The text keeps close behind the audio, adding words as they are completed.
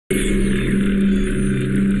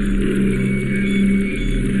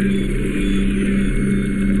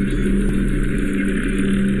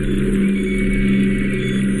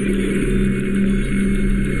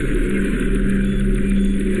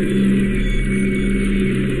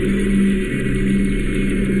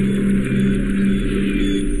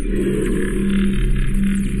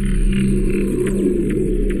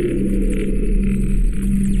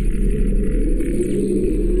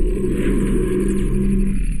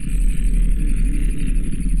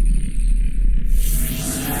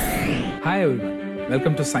Hi everyone,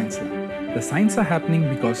 welcome to Science Lab. The signs are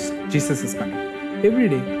happening because Jesus is coming. Every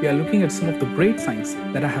day we are looking at some of the great signs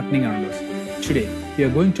that are happening around us. Today we are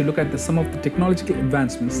going to look at some of the technological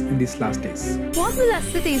advancements in these last days. What will our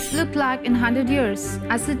cities look like in 100 years?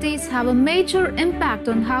 Our cities have a major impact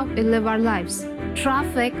on how we live our lives.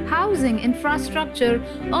 Traffic, housing, infrastructure,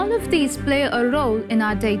 all of these play a role in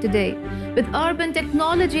our day-to-day. With urban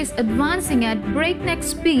technologies advancing at breakneck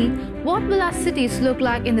speed, what will our cities look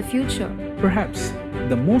like in the future? Perhaps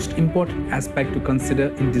the most important aspect to consider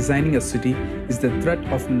in designing a city is the threat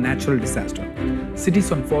of natural disaster.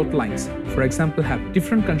 Cities on fault lines, for example, have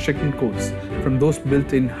different construction codes from those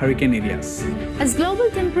built in hurricane areas. As global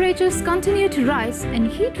temperatures continue to rise and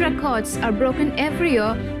heat records are broken every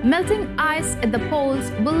year, melting ice at the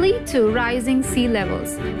poles will lead to rising sea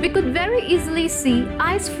levels. We could very easily see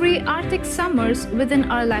ice-free Arctic summers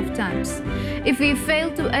within our lifetimes. If we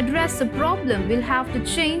fail to address the problem, we'll have to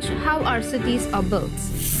change how our cities are built.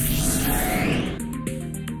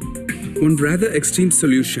 One rather extreme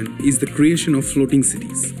solution is the creation of floating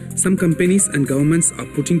cities. Some companies and governments are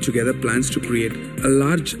putting together plans to create a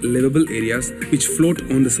large livable areas which float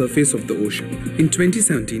on the surface of the ocean. In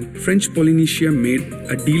 2017, French Polynesia made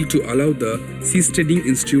a deal to allow the Seasteading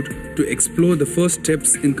Institute to explore the first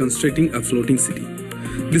steps in constructing a floating city.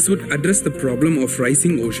 This would address the problem of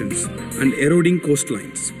rising oceans and eroding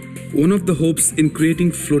coastlines. One of the hopes in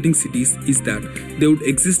creating floating cities is that they would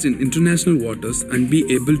exist in international waters and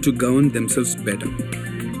be able to govern themselves better.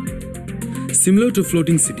 Similar to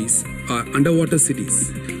floating cities are underwater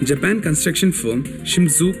cities. Japan construction firm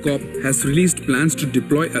Shimizu Corp has released plans to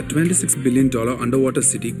deploy a $26 billion underwater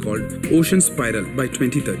city called Ocean Spiral by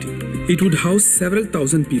 2030. It would house several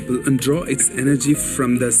thousand people and draw its energy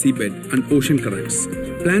from the seabed and ocean currents.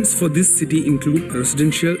 Plans for this city include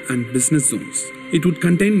residential and business zones. It would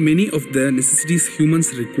contain many of the necessities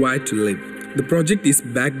humans require to live. The project is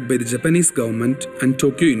backed by the Japanese government and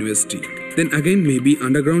Tokyo University. Then again, maybe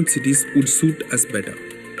underground cities would suit us better.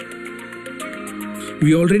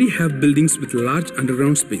 We already have buildings with large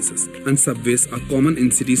underground spaces, and subways are common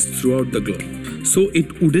in cities throughout the globe. So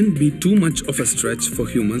it wouldn't be too much of a stretch for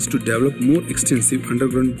humans to develop more extensive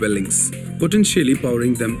underground dwellings, potentially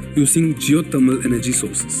powering them using geothermal energy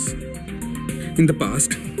sources. In the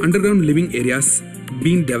past, underground living areas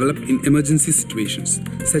been developed in emergency situations,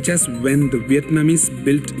 such as when the Vietnamese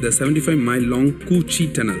built the 75-mile-long Cu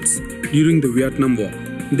Chi tunnels during the Vietnam War.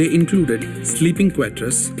 They included sleeping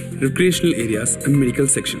quarters, recreational areas, and medical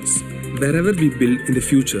sections. Wherever we build in the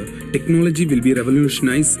future, technology will be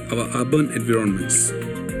revolutionize our urban environments.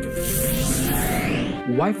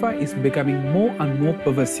 Wi-Fi is becoming more and more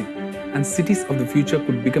pervasive, and cities of the future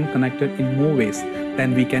could become connected in more ways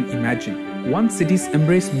than we can imagine. Once cities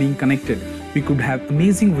embrace being connected, we could have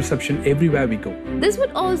amazing reception everywhere we go. This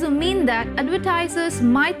would also mean that advertisers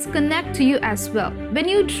might connect to you as well. When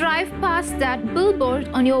you drive past that billboard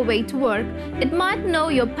on your way to work, it might know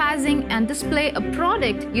you're passing and display a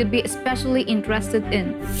product you'd be especially interested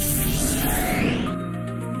in.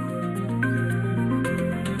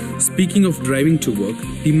 Speaking of driving to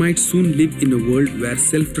work, we might soon live in a world where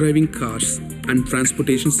self-driving cars and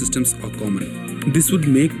transportation systems are common. This would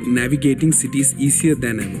make navigating cities easier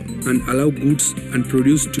than ever and allow goods and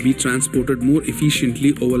produce to be transported more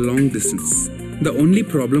efficiently over long distance. The only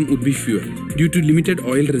problem would be fuel, due to limited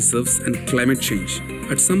oil reserves and climate change.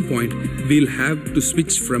 At some point, we'll have to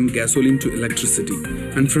switch from gasoline to electricity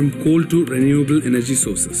and from coal to renewable energy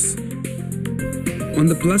sources. On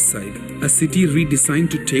the plus side, a city redesigned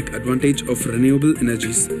to take advantage of renewable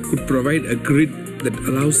energies could provide a grid that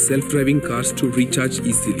allows self-driving cars to recharge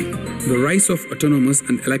easily. The rise of autonomous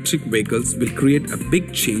and electric vehicles will create a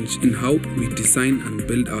big change in how we design and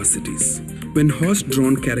build our cities. When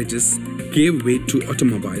horse-drawn carriages gave way to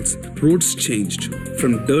automobiles, roads changed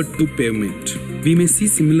from dirt to pavement. We may see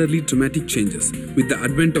similarly dramatic changes with the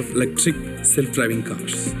advent of electric self-driving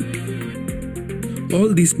cars.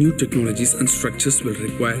 All these new technologies and structures will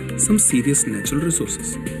require some serious natural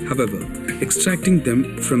resources. However, extracting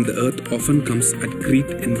them from the earth often comes at great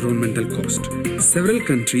environmental cost. Several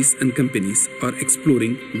countries and companies are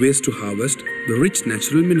exploring ways to harvest the rich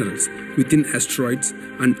natural minerals within asteroids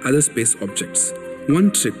and other space objects.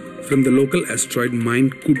 One trip from the local asteroid mine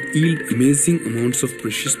could yield amazing amounts of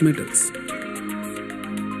precious metals.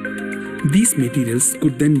 These materials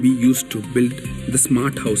could then be used to build the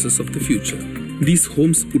smart houses of the future. These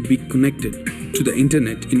homes would be connected to the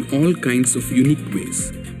internet in all kinds of unique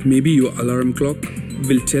ways. Maybe your alarm clock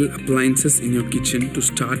will tell appliances in your kitchen to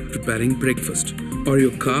start preparing breakfast, or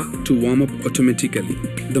your car to warm up automatically.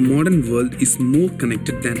 The modern world is more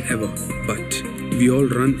connected than ever, but we all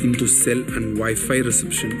run into cell and Wi-Fi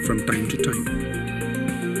reception from time to time.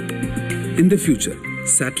 In the future,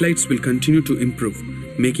 satellites will continue to improve,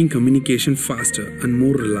 making communication faster and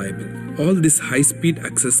more reliable. All this high-speed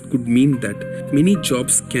access could mean that many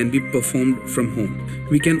jobs can be performed from home.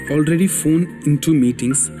 We can already phone into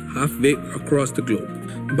meetings halfway across the globe.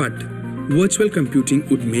 But virtual computing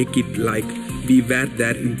would make it like we were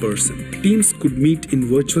there in person. Teams could meet in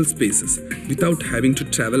virtual spaces without having to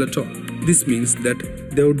travel at all. This means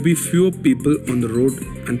that there would be fewer people on the road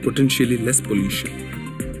and potentially less pollution.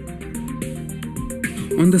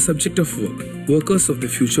 On the subject of work, workers of the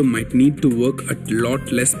future might need to work a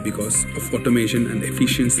lot less because of automation and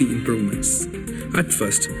efficiency improvements. At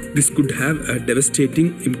first, this could have a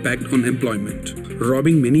devastating impact on employment,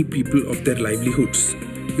 robbing many people of their livelihoods.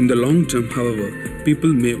 In the long term, however,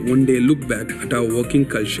 people may one day look back at our working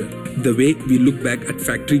culture the way we look back at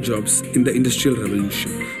factory jobs in the Industrial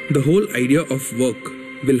Revolution. The whole idea of work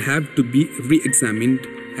will have to be re-examined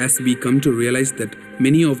as we come to realize that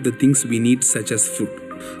many of the things we need, such as food.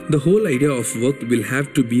 The whole idea of work will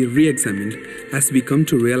have to be re-examined as we come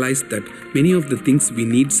to realize that many of the things we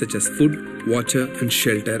need, such as food, water, and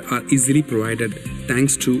shelter, are easily provided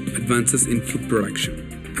thanks to advances in food production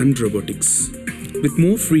and robotics. With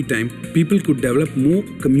more free time, people could develop more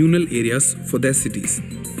communal areas for their cities.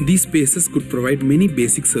 These spaces could provide many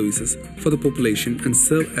basic services for the population and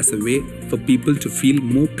serve as a way for people to feel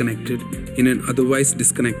more connected in an otherwise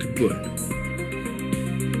disconnected world.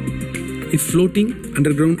 If floating,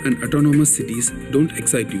 underground and autonomous cities don't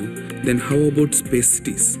excite you, then how about space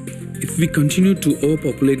cities? If we continue to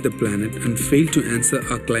overpopulate the planet and fail to answer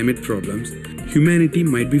our climate problems, humanity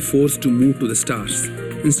might be forced to move to the stars.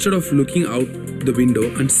 Instead of looking out the window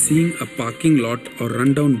and seeing a parking lot or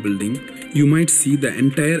rundown building, you might see the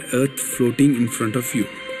entire Earth floating in front of you.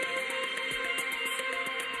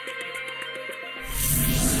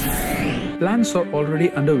 Plans are already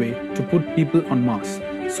underway to put people on Mars,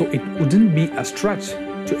 so it wouldn't be a stretch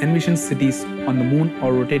to envision cities on the moon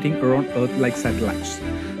or rotating around Earth like satellites.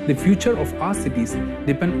 The future of our cities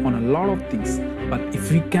depend on a lot of things, but if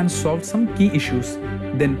we can solve some key issues,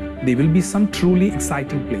 then there will be some truly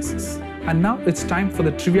exciting places. And now it's time for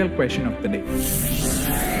the trivial question of the day.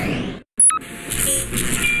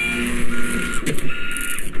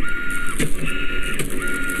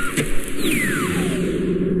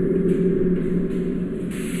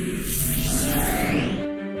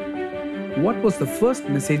 What was the first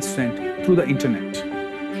message sent through the internet?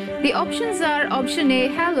 The options are option A,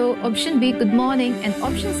 hello, option B, good morning, and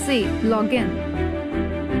option C, login.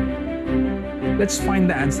 Let's find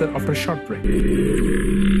the answer after a short break.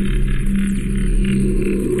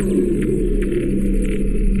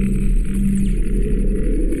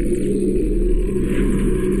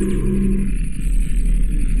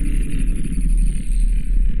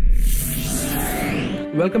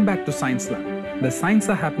 Welcome back to Science Lab. The science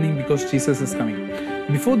are happening because Jesus is coming.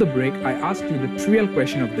 Before the break, I asked you the trivial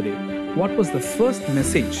question of the day. What was the first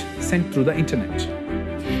message sent through the internet?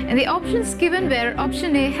 And the options given were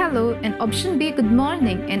option A, hello, and option B, good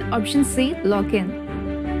morning, and option C, login.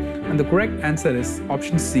 And the correct answer is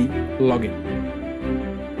option C, login.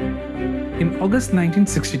 In August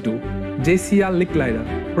 1962, J.C.R.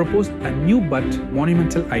 Licklider proposed a new but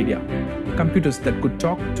monumental idea: computers that could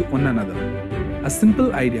talk to one another. A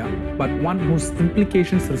simple idea, but one whose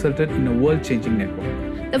implications resulted in a world-changing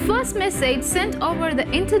network. The first message sent over the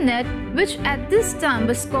internet, which at this time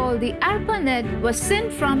was called the ARPANET, was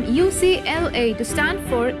sent from UCLA to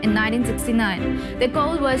Stanford in 1969. The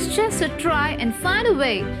goal was just to try and find a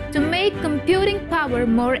way to make computing power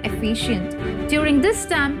more efficient. During this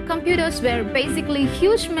time, computers were basically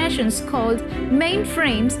huge machines called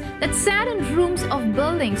mainframes that sat in rooms of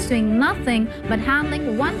buildings doing nothing but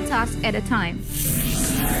handling one task at a time.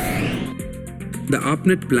 The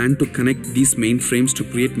ARPANET planned to connect these mainframes to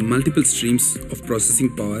create multiple streams of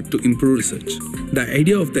processing power to improve research. The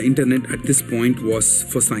idea of the internet at this point was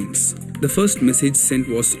for science. The first message sent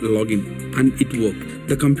was login, and it worked.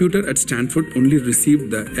 The computer at Stanford only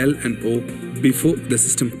received the L and O before the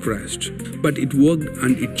system crashed. But it worked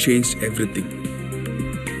and it changed everything.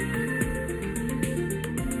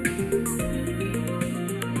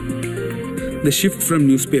 The shift from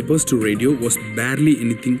newspapers to radio was barely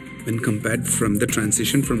anything when compared from the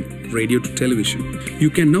transition from radio to television.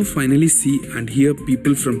 You can now finally see and hear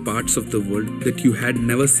people from parts of the world that you had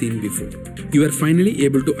never seen before. You are finally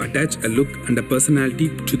able to attach a look and a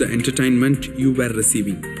personality to the entertainment you were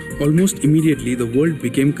receiving. Almost immediately, the world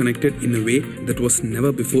became connected in a way that was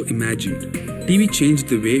never before imagined. TV changed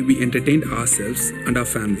the way we entertained ourselves and our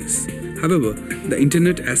families. However, the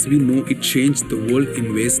internet as we know it changed the world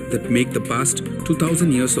in ways that make the past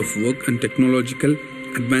 2000 years of work and technological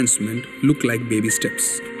advancement look like baby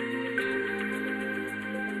steps.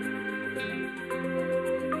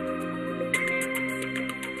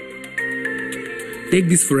 Take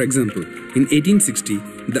this for example. In 1860,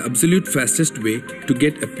 the absolute fastest way to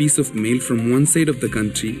get a piece of mail from one side of the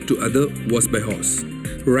country to other was by horse.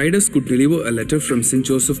 Riders could deliver a letter from St.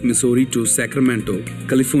 Joseph, Missouri to Sacramento,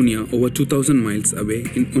 California over 2,000 miles away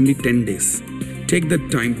in only 10 days. Take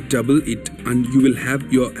that time, double it, and you will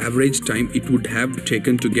have your average time it would have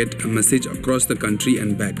taken to get a message across the country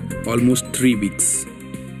and back, almost 3 weeks.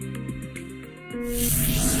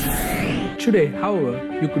 Today,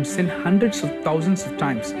 however, you could send hundreds of thousands of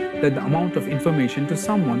times that amount of information to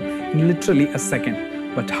someone in literally a second.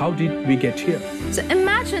 But how did we get here? So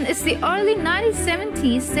imagine it's the early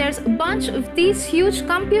 1970s, there's a bunch of these huge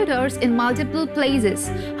computers in multiple places.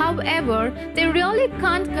 However, they really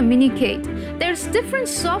can't communicate. There's different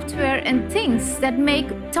software and things that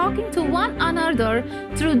make talking to one another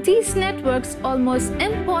through these networks almost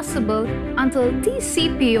impossible until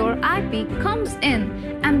TCP or IP comes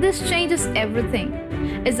in, and this changes everything.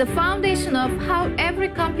 It's the foundation of how every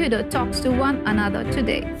computer talks to one another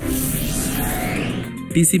today.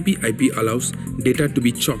 TCP/IP allows data to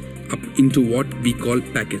be chopped up into what we call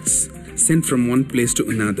packets, sent from one place to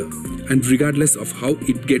another, and regardless of how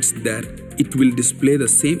it gets there, it will display the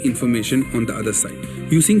same information on the other side.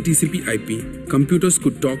 Using TCP/IP, computers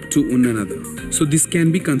could talk to one another, so this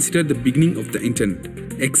can be considered the beginning of the internet,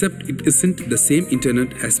 except it isn't the same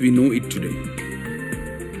internet as we know it today.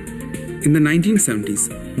 In the 1970s,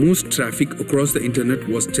 most traffic across the internet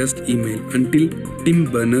was just email until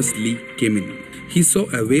Tim Berners-Lee came in. He saw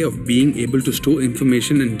a way of being able to store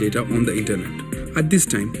information and data on the internet. At this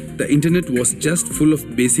time, the internet was just full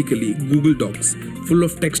of basically Google Docs, full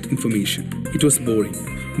of text information. It was boring.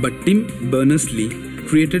 But Tim Berners-Lee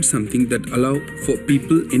created something that allowed for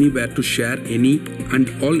people anywhere to share any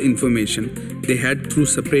and all information they had through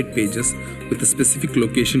separate pages with a specific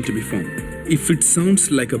location to be found. If it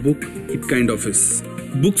sounds like a book, it kind of is.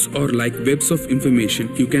 Books are like webs of information.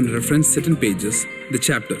 You can reference certain pages, the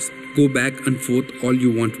chapters, go back and forth all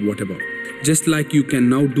you want whatever, just like you can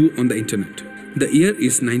now do on the internet. The year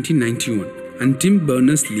is 1991 and Tim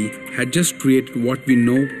Berners-Lee had just created what we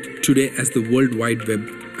know today as the World Wide Web,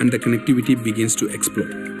 and the connectivity begins to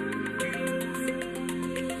explode.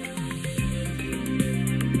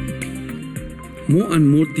 More and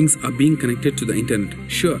more things are being connected to the internet.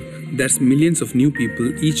 Sure, there's millions of new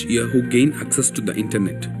people each year who gain access to the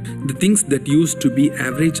internet. The things that used to be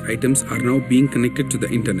average items are now being connected to the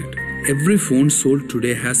internet. Every phone sold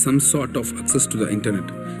today has some sort of access to the internet.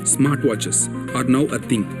 Smartwatches are now a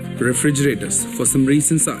thing. Refrigerators, for some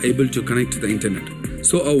reasons, are able to connect to the internet.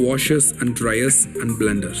 So are washers and dryers and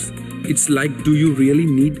blenders. It's like, do you really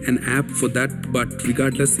need an app for that? But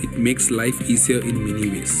regardless, it makes life easier in many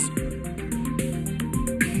ways.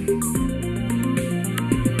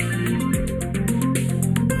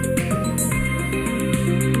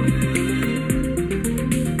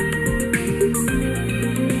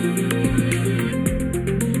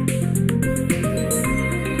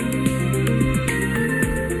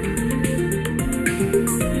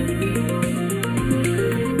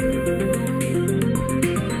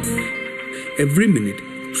 Every minute,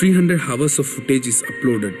 300 hours of footage is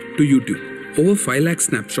uploaded to YouTube. Over 5 lakh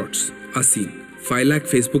snapshots are seen. 5 lakh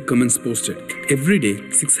Facebook comments posted. Every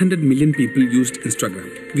day, 600 million people used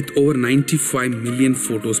Instagram, with over 95 million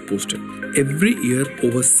photos posted. Every year,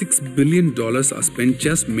 over $6 billion are spent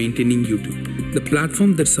just maintaining YouTube, the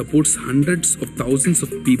platform that supports hundreds of thousands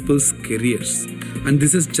of people's careers. And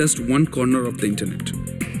this is just one corner of the internet.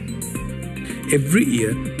 Every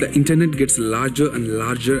year, the internet gets larger and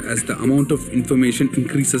larger as the amount of information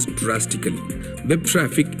increases drastically. Web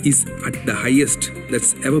traffic is at the highest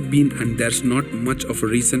that's ever been, and there's not much of a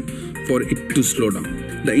reason for it to slow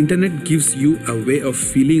down. The internet gives you a way of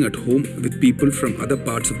feeling at home with people from other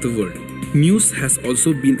parts of the world. News has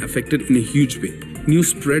also been affected in a huge way.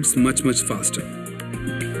 News spreads much faster.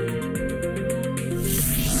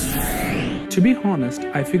 To be honest,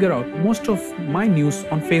 I figure out most of my news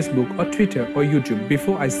on Facebook or Twitter or YouTube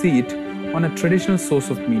before I see it on a traditional source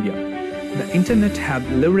of media. The internet have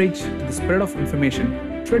leveraged the spread of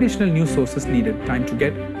information traditional news sources needed time to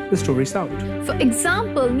get the stories out. For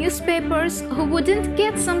example, newspapers who wouldn't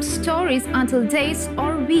get some stories until days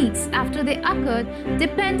or weeks after they occurred,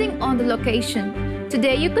 depending on the location.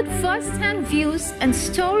 Today, you could first-hand views and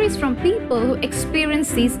stories from people who experience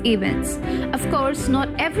these events. Of course, not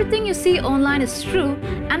everything you see online is true,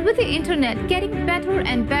 and with the internet getting better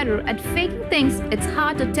and better at faking things, it's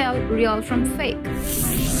hard to tell real from fake.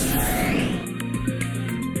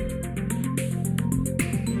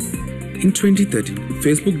 In 2013,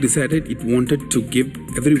 Facebook decided it wanted to give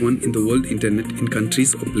everyone in the world internet in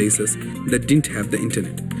countries or places that didn't have the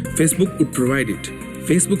internet. Facebook would provide it.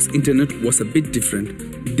 Facebook's internet was a bit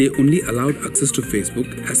different. They only allowed access to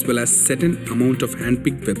Facebook as well as certain amount of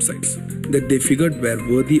hand-picked websites that they figured were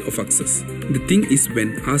worthy of access. The thing is,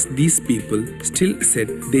 when asked, these people still said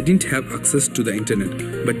they didn't have access to the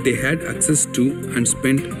internet, but they had access to and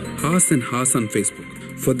spent hours and hours on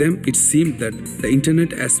Facebook. For them, it seemed that the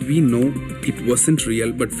internet as we know it wasn't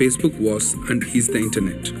real, but Facebook was and is the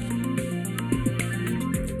internet.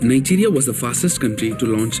 Nigeria was the fastest country to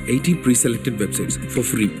launch 80 pre-selected websites for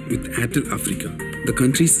free with Airtel Africa, the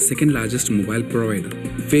country's second largest mobile provider.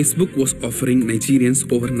 Facebook was offering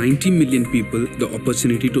Nigerians over 90 million people the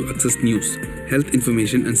opportunity to access news, health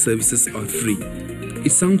information and services are free.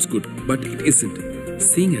 It sounds good, but it isn't.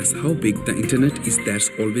 Seeing as how big the internet is, there's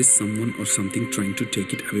always someone or something trying to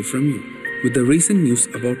take it away from you. With the recent news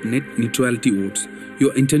about net neutrality votes,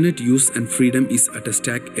 your internet use and freedom is at a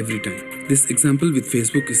stake every time. This example with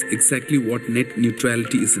Facebook is exactly what net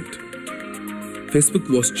neutrality isn't. Facebook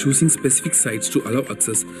was choosing specific sites to allow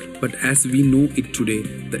access, but as we know it today,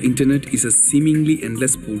 the internet is a seemingly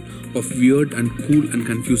endless pool of weird and cool and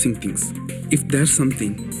confusing things. If there's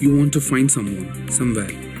something, you want to find someone, somewhere,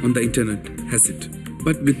 on the internet has it.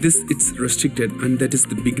 But with this, it's restricted, and that is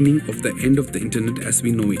the beginning of the end of the internet as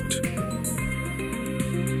we know it.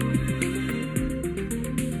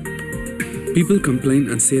 People complain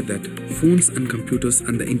and say that phones and computers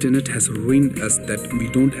and the internet has ruined us, that we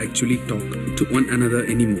don't actually talk to one another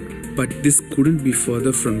anymore. But this couldn't be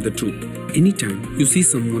further from the truth. Anytime you see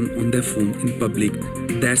someone on their phone in public,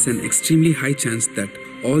 there's an extremely high chance that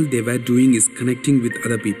all they were doing is connecting with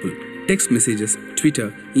other people. Text messages,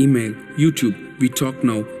 Twitter, email, YouTube, we talk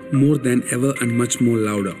now more than ever and much more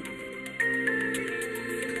louder.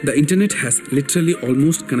 The internet has literally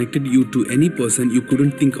almost connected you to any person you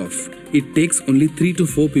couldn't think of. It takes only 3 to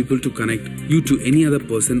 4 people to connect you to any other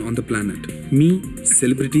person on the planet. Me,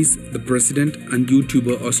 celebrities, the president, and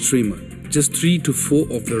YouTuber or streamer. Just 3 to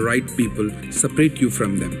 4 of the right people separate you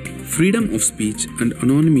from them. Freedom of speech and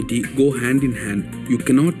anonymity go hand in hand. You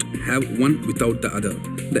cannot have one without the other.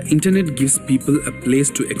 The internet gives people a place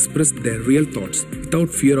to express their real thoughts without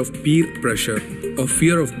fear of peer pressure or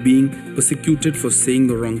fear of being persecuted for saying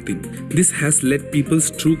the wrong thing. This has let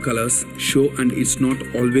people's true colors show, and it's not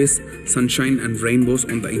always sunshine and rainbows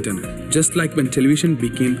on the internet. Just like when television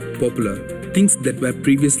became popular, things that were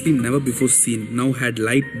previously never before seen now had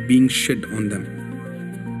light being shed on them.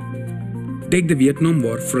 Take the Vietnam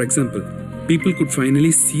War, for example. People could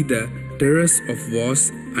finally see the terrors of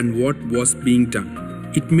wars and what was being done.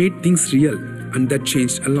 It made things real, and that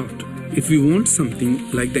changed a lot. If we want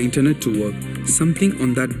something like the internet to work, something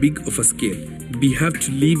on that big of a scale, we have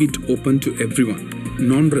to leave it open to everyone,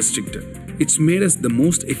 non-restricted. It's made us the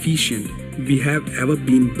most efficient we have ever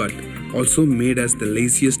been, but also made us the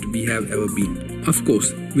laziest we have ever been. Of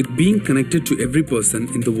course, with being connected to every person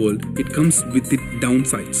in the world, it comes with its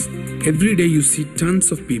downsides. Every day you see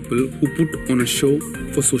tons of people who put on a show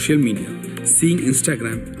for social media. Seeing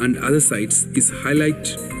Instagram and other sites is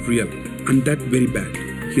highlight real, and that very bad.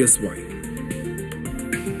 Here's why.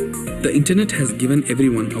 The internet has given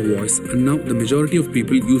everyone a voice, and now the majority of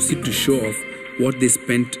people use it to show off what they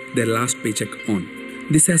spent their last paycheck on.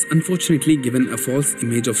 This has unfortunately given a false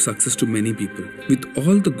image of success to many people. With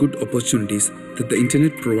all the good opportunities that the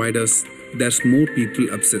internet provides us, there's more people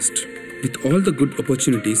obsessed. With all the good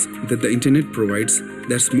opportunities that the internet provides,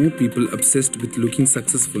 there's more people obsessed with looking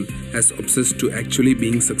successful as obsessed to actually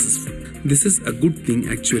being successful. This is a good thing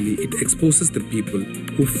actually. It exposes the people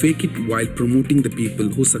who fake it while promoting the people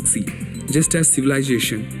who succeed. Just as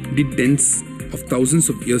civilization did tens of thousands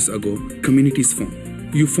of years ago, communities form.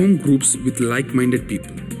 You form groups with like-minded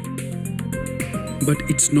people. But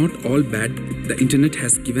it's not all bad. The internet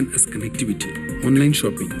has given us connectivity, online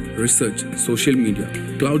shopping, research, social media,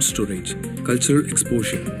 cloud storage, cultural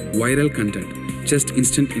exposure, viral content, just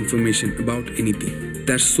instant information about anything.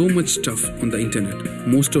 There's so much stuff on the internet,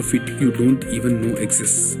 most of it you don't even know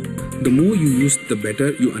exists. The more you use, the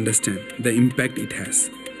better you understand the impact it has.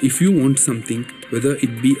 If you want something, whether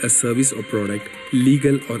it be a service or product,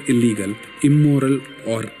 legal or illegal, immoral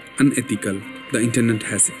or unethical, the internet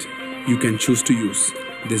has it. You can choose to use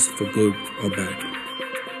this for good or bad.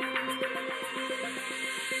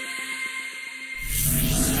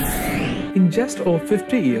 In just over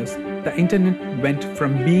 50 years, the internet went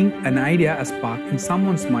from being an idea as spark in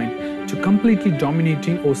someone's mind to completely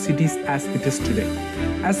dominating our cities as it is today.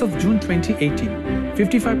 As of June 2018,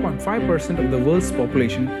 55.5% of the world's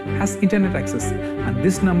population has internet access, and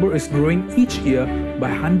this number is growing each year by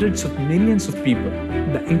hundreds of millions of people.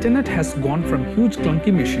 The internet has gone from huge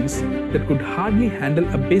clunky machines that could hardly handle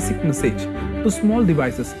a basic message to small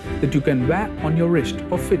devices that you can wear on your wrist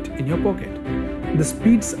or fit in your pocket. The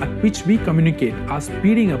speeds at which we communicate are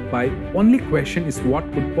speeding up by. Only question is what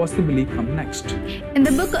could possibly come next. In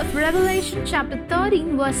the book of Revelation chapter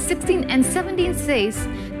 13 verse 16 and 17 says,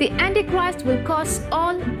 the Antichrist will cause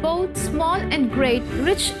all, both small and great,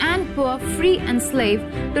 rich and poor, free and slave,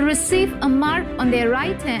 to receive a mark on their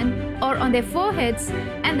right hand or on their foreheads,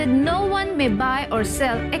 and that no one may buy or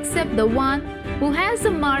sell except the one who has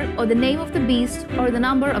the mark or the name of the beast or the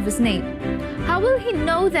number of his name. How will he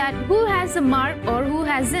know that who has a mark or who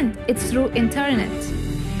hasn't? It's through internet.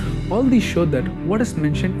 All these show that what is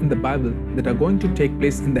mentioned in the Bible that are going to take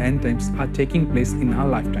place in the end times are taking place in our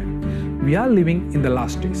lifetime. We are living in the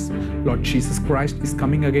last days. Lord Jesus Christ is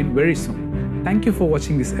coming again very soon. Thank you for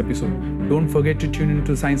watching this episode. Don't forget to tune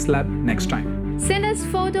into Science Lab next time. Send us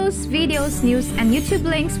photos, videos, news and YouTube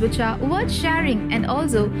links which are worth sharing, and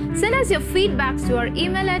also send us your feedbacks to our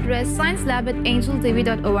email address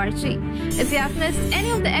sciencelab@angeltv.org. If you have missed any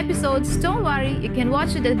of the episodes, don't worry, you can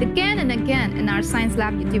watch it again and again in our Science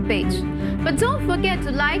Lab YouTube page. But don't forget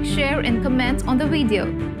to like, share and comment on the video.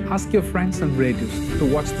 Ask your friends and relatives to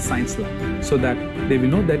watch the Science Lab so that they will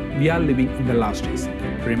know that we are living in the last days.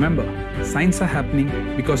 Remember, signs are happening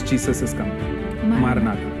because Jesus is coming.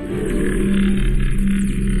 Maranatha.